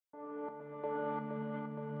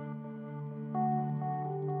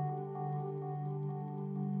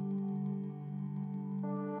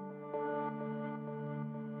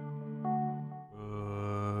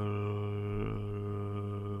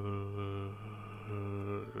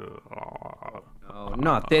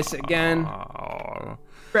not this again.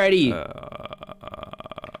 Freddy.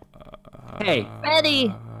 Hey.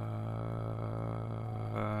 Freddy.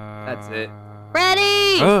 That's it.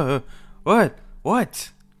 Freddy. What?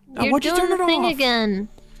 What? You're Why'd you doing turn the it thing off? again.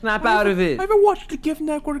 Snap out of it. I haven't watched the GIF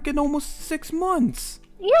network in almost 6 months.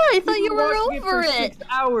 Yeah, I thought you were watched over for it. 6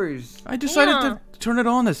 hours. I decided to turn it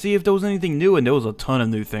on to see if there was anything new, and there was a ton of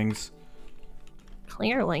new things.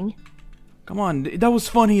 Clearly. Come on, that was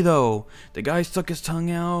funny though. The guy stuck his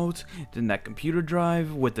tongue out in that computer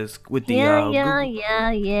drive with the Yeah,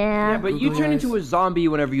 Yeah, but you Google turn eyes. into a zombie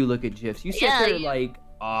whenever you look at GIFs. You sit there like,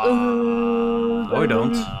 No, I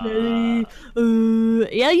don't.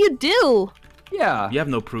 Yeah, you do. yeah. You have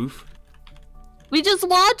no proof. We just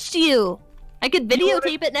watched you. I could You wanna-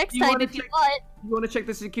 videotape it next you time wanna if you check- want. You want to check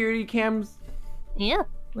the security cams? Yeah,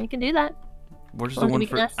 we can do that. Where's Well, the one we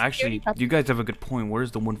can for? ask security Actually, customers. you guys have a good point.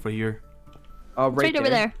 Where's the one for here? Right over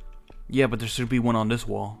there. Yeah, but there should be one on this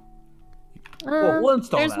wall. we'll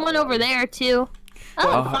install There's that one later. over there too. Oh,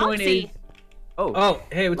 Well, the point Foxy. is- Oh. Oh,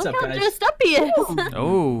 hey, what's Look up, how guys? dressed up he is.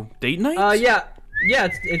 Oh, date night? Yeah,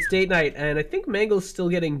 it's date night, and I think Mangle's still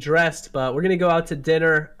getting dressed, but we're gonna go out to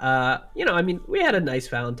dinner. You know, I mean, we had a nice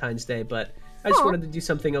Valentine's Day, but I just Aw. wanted to do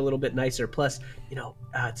something a little bit nicer. Plus, you know,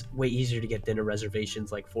 it's way easier to get dinner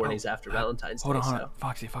reservations like 4 days after Valentine's Hold Day. on, hold So, on.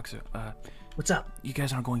 Foxy. what's up? You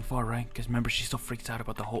guys aren't going far, right? Because remember, she still freaks out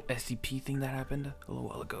about the whole SCP thing that happened a little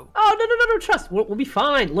while ago. Oh no! Trust, we'll be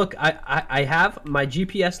fine. Look, I have my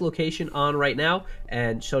GPS location on right now,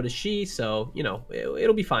 and so does she. So you know,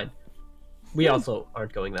 it'll be fine. We also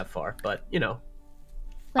aren't going that far, but you know.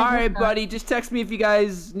 All right, buddy. Just text me if you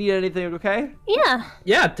guys need anything, okay? Yeah.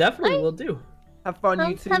 Yeah, definitely, we'll do. Have fun,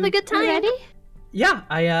 you two. Have a good time. Ready? Yeah,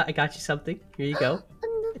 I got you something. Here you go.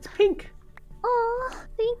 It's pink. Oh,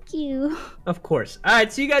 thank you. Of course. All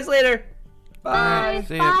right, see you guys later. Bye.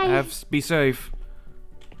 See ya. Bye. Be safe.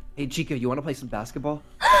 Hey, Chica, you want to play some basketball?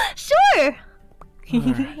 Sure. You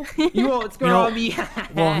won't. It's going You know- on me.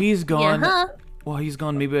 While he's gone, Yeah. while he's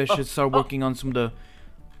gone, maybe I should start working on some of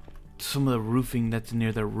the roofing that's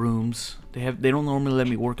near their rooms. They don't normally let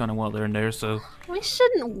me work on it while they're in there, so We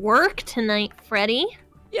shouldn't work tonight, Freddy.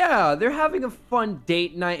 Yeah, they're having a fun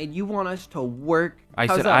date night, and you want us to work. I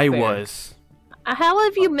How's said that I fair? was. How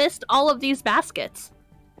have you missed all of these baskets?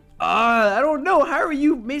 I don't know. How are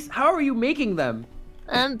you making them?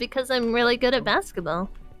 Because I'm really good at basketball.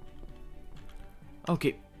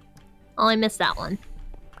 Okay, Oh, I missed that one.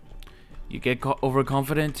 you get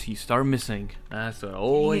overconfident, you start missing. That's what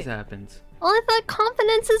always happens. Well, I thought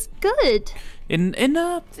confidence is good.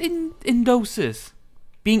 In doses,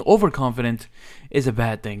 being overconfident is a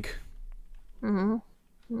bad thing.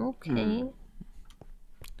 Okay.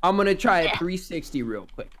 I'm gonna try a 360 real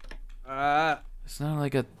quick. It's not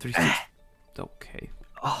like a 360. Okay.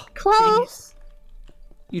 Oh, Close.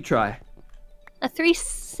 you try. A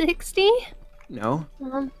 360? No,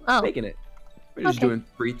 Oh, making it. We're just Okay. doing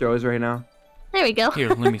free throws right now. there we go. Here,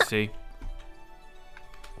 let me see.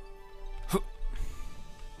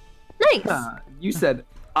 Nice. You said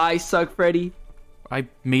I suck, Freddy. I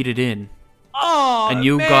made it in. Oh, And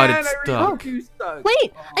you man, got it I really stuck. do suck.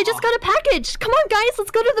 Wait, I just got a package. Come on, guys,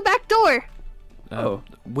 let's go to the back door.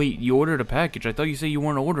 Wait, you ordered a package. I thought you said you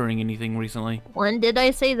weren't ordering anything recently. When did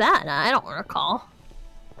I say that? I don't recall.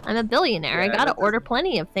 I'm a billionaire. I Yeah, gotta that's- order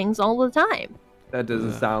plenty of things all the time. That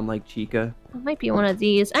doesn't sound like Chica. It might be one of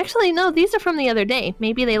these. Actually, no, these are from the other day.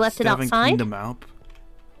 Maybe they left it Still haven't outside. cleaned them up.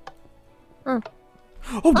 Hmm.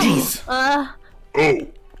 Oh, jeez.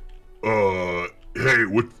 Hey,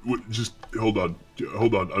 what, just, hold on,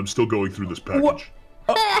 I'm still going through this package.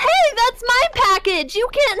 Hey, that's my package. You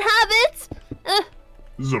can't have it.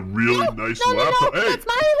 This is a really nice No, laptop. Hey, that's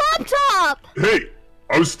my laptop. hey,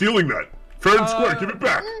 I was stealing that. Fair and square, give it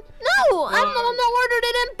back. No, I'm the one that ordered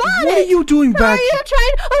it and bought What it. are you doing back? Are you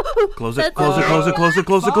trying? Close it, That's- close it, close it, close it,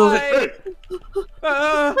 close it, close it. Hey,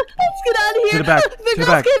 Let's get out of here. To the back, The to the girls'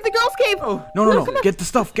 back. cave. The girls' cave. No. Get the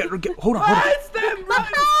stuff. Get. Hold on, hold on. It's them, run!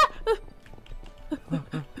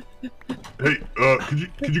 hey,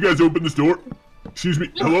 could you guys open this door? Excuse me,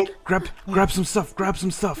 hello? Grab some stuff. Grab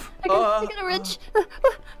some stuff. I got a rich.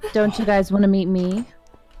 Don't you guys want to meet me?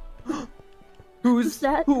 Who's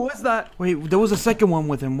that? Who was that? Wait, there was a second one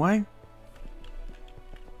with him. Why?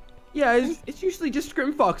 Yeah, it's usually just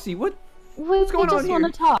Scrim Foxy. What's We going on just want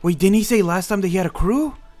here? to talk. Wait, didn't he say last time that he had a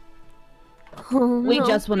crew? We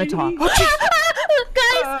just want to talk.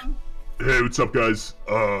 Guys, Hey, what's up, guys?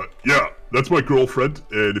 Yeah, that's my girlfriend,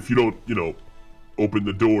 and if you don't, open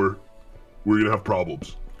the door, we're gonna have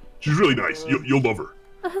problems. She's really nice. You'll love her.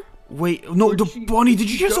 Wait, no, Where'd the she- Bonnie. Did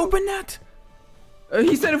you she just go? open that?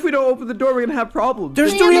 He said if we don't open the door, we're gonna have problems.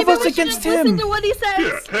 There's Yeah, 3 of maybe us we should've against listened him. to what he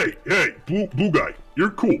Yeah, says. hey, blue guy.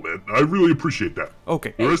 You're cool, man. I really appreciate that.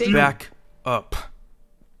 Okay, The rest of you- back up.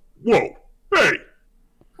 Whoa. Hey.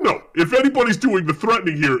 No, if anybody's doing the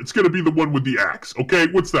threatening here, it's gonna be the one with the axe, okay?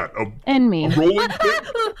 What's that? And me. A rolling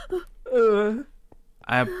pin?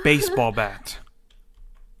 I have baseball bat.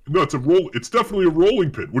 No, it's definitely a rolling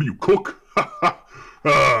pin. What do you cook?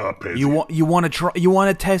 Pansy. You want to try? You want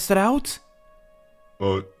to test it out?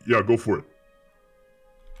 Yeah, go for it.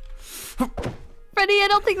 Freddy, I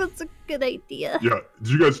don't think that's a good idea. Yeah.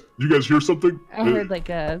 Did you guys hear something? I heard like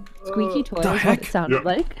a squeaky toy. the Is what heck? it sounded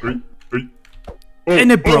like. Are you-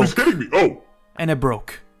 And it Oh, he's broke. hitting me. Oh, And it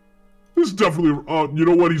broke. this is definitely. You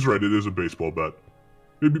know what? He's right. It is a baseball bat.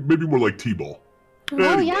 Maybe more like t-ball. Oh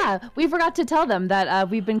Anyway. yeah, we forgot to tell them that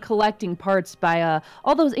we've been collecting parts by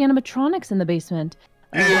all those animatronics in the basement.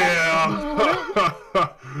 Yeah.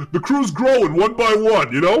 The crew's growing one by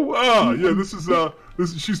one. You know. Yeah. This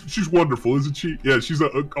is she's wonderful, isn't she? Yeah. She's a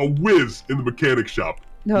whiz in the mechanic shop.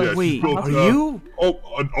 No, Yeah, she's Wait, built, are you? Oh,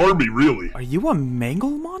 an army, really? Are you a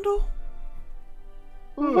Mangle Mondo?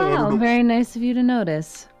 I don't Wow, know. very nice of you to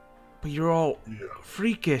notice. But you're all Yeah.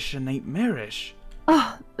 freakish and nightmarish.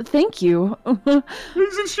 Oh, thank you.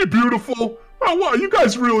 Isn't she beautiful? Oh, wow, you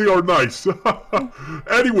guys really are nice.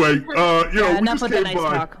 Anyway, we enough just with the came nice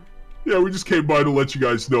by. talk. Yeah, we just came by to let you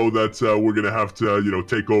guys know that we're gonna have to,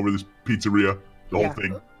 take over this pizzeria, the whole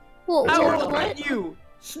thing. Whoa, It's How alright. old what? are you?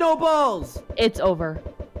 Snowballs. It's over.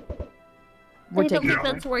 We're I don't taking think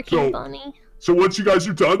Yeah. that's working, So- Bonnie. So once you guys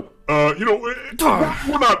are done,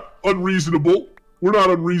 we're not unreasonable. We're not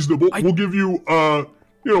unreasonable. We'll give you,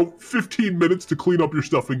 15 minutes to clean up your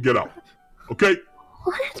stuff and get out. Okay?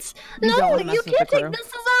 What? You don't No, wanna mess you with can't the take crew. this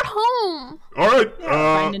as our home. All right.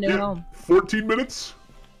 find a new home. 14 minutes.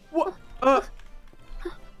 What?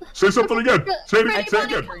 Say something again. Say it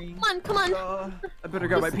Freddy, again. Bonnie, come on. I better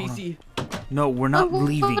grab my PC. No, we're not Well,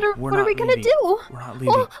 leaving. What are we gonna leaving. do? We're not leaving.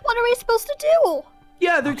 Well, what are we supposed to do?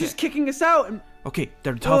 Yeah, they're just kicking us out. And Okay,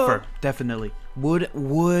 they're tougher, definitely.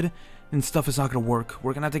 Wood and stuff is not gonna work.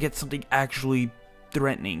 We're gonna have to get something actually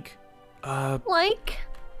threatening. Like?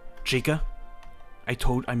 Chica, I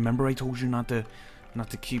remember I told you not to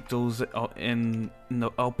keep those in the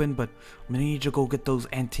open, but I'm gonna need you to go get those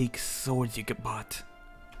antique swords you get bought.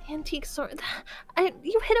 Antique sword.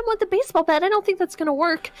 You hit him with the baseball bat. I don't think that's gonna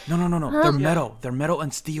work. No. They're metal. They're metal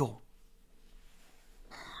and steel.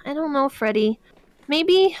 I don't know, Freddy.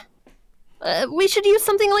 Maybe we should use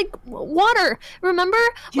something like water. Remember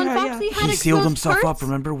when Yeah, Foxy had He sealed exposed himself parts? up.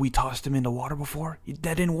 Remember, we tossed him into water before.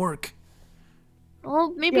 That didn't work.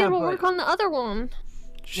 Well, maybe Yeah, it'll but- work on the other one.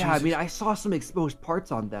 yeah, I Jesus. mean, I saw some exposed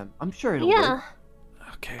parts on them. I'm sure it'll Yeah. work.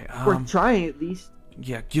 Okay. We're trying at least.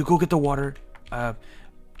 Yeah. You go get the water.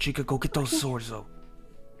 Chica, go get those swords though.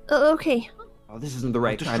 Okay. Oh, this isn't the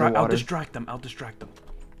right kind of I'll water. distract them.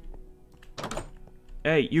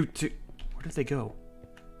 Hey, you two. Where did they go?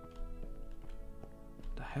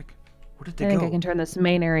 The heck? Where did I they think go? I can turn this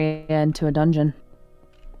main area into a dungeon.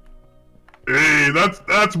 Hey,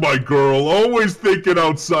 that's my girl. Always thinking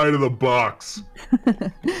outside of the box.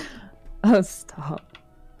 Oh, stop.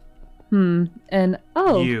 And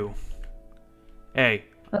oh, You. Hey.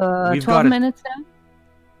 we've 12 got it. minutes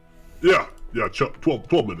now? Yeah,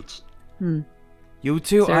 12 minutes. You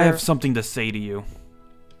two, Sir. I have something to say to you.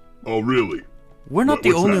 Oh, really? We're not the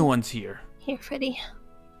What's only that? ones here. Here, Freddy.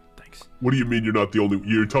 Thanks. What do you mean you're not the only?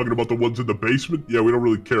 You're talking about the ones in the basement? Yeah, we don't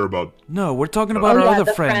really care about. No, we're talking about Oh, our yeah, other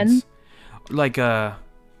the friends. Like, Golden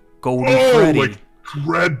Oh, Freddy. like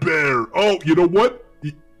Red Bear. Oh, you know what?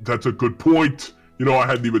 That's a good point. I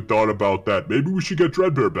hadn't even thought about that. Maybe we should get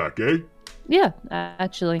Red Bear back, eh? Yeah,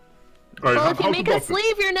 actually. All right, Well, if you how's make about us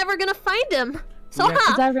leave, you're never gonna find him. So, Yeah.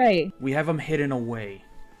 Is that right? We have them hidden away.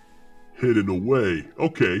 hidden away?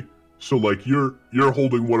 Okay, so like you're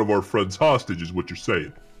holding one of our friends hostage, is what you're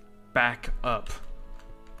saying? Back up.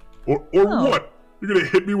 Or Oh. what? You're gonna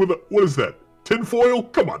hit me with what is that? Tinfoil?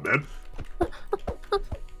 Come on, man.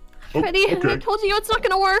 Freddy, I okay. told you it's not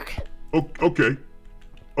gonna work. Okay.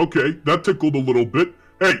 Okay, that tickled a little bit.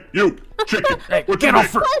 Hey, you, chicken. Hey, what's get your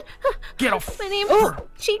off name? her! Get off! My name's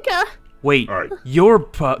Chica. Wait, All right. you're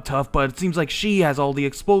tough, but it seems like she has all the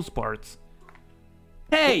exposed parts.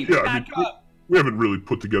 Hey, Yeah, I back mean, up. we haven't really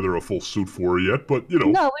put together a full suit for her yet, but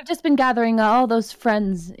No, we've just been gathering all those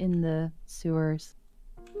friends in the sewers.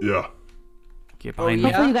 yeah. Get behind yeah?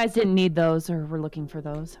 me. Hopefully you guys didn't need those or were looking for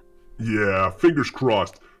those. Yeah, fingers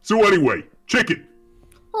crossed. So anyway, chicken,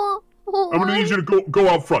 Oh, I'm gonna need you to go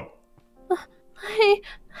out front. I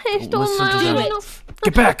don't Listen to know. them. No,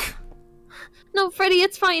 Get back! no, Freddy,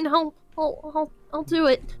 it's fine. I'll do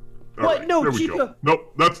it. All What? right, No, there we Chica. go.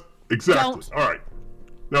 Nope, that's exactly. Don't. All right.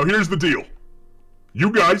 Now here's the deal.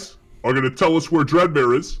 You guys are gonna tell us where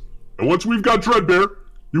Dreadbear is, and once we've got Dreadbear,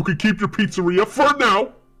 you can keep your pizzeria for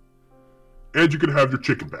now, and you can have your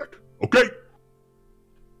chicken back. Okay?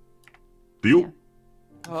 Deal?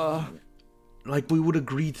 Like we would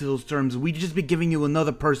agree to those terms. We'd just be giving you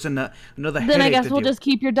another person, another Then I headache guess to we'll deal. just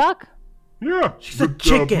keep your duck. Yeah. She's a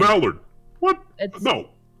chicken. Mallard. What? It's No.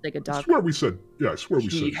 like a I duck. swear we said. Yeah, I swear we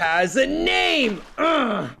He said. has a name.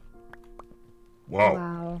 Ugh. Wow.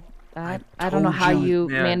 Wow. I don't know how told you,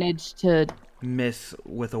 you yeah. managed to. Miss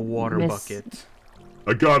with a water Miss. bucket.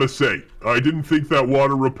 I gotta say, I didn't think that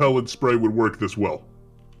water repellent spray would work this well.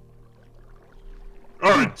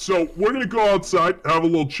 Alright, so we're gonna go outside, have a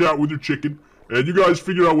little chat with your chicken, and you guys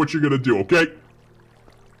figure out what you're gonna do, okay?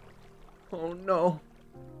 Oh no.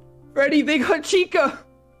 Freddy, they got Chica.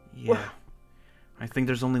 Yeah. I think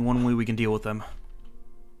there's only one way we can deal with them.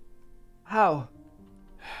 How?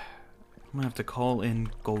 I'm gonna have to call in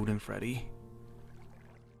Golden Freddy.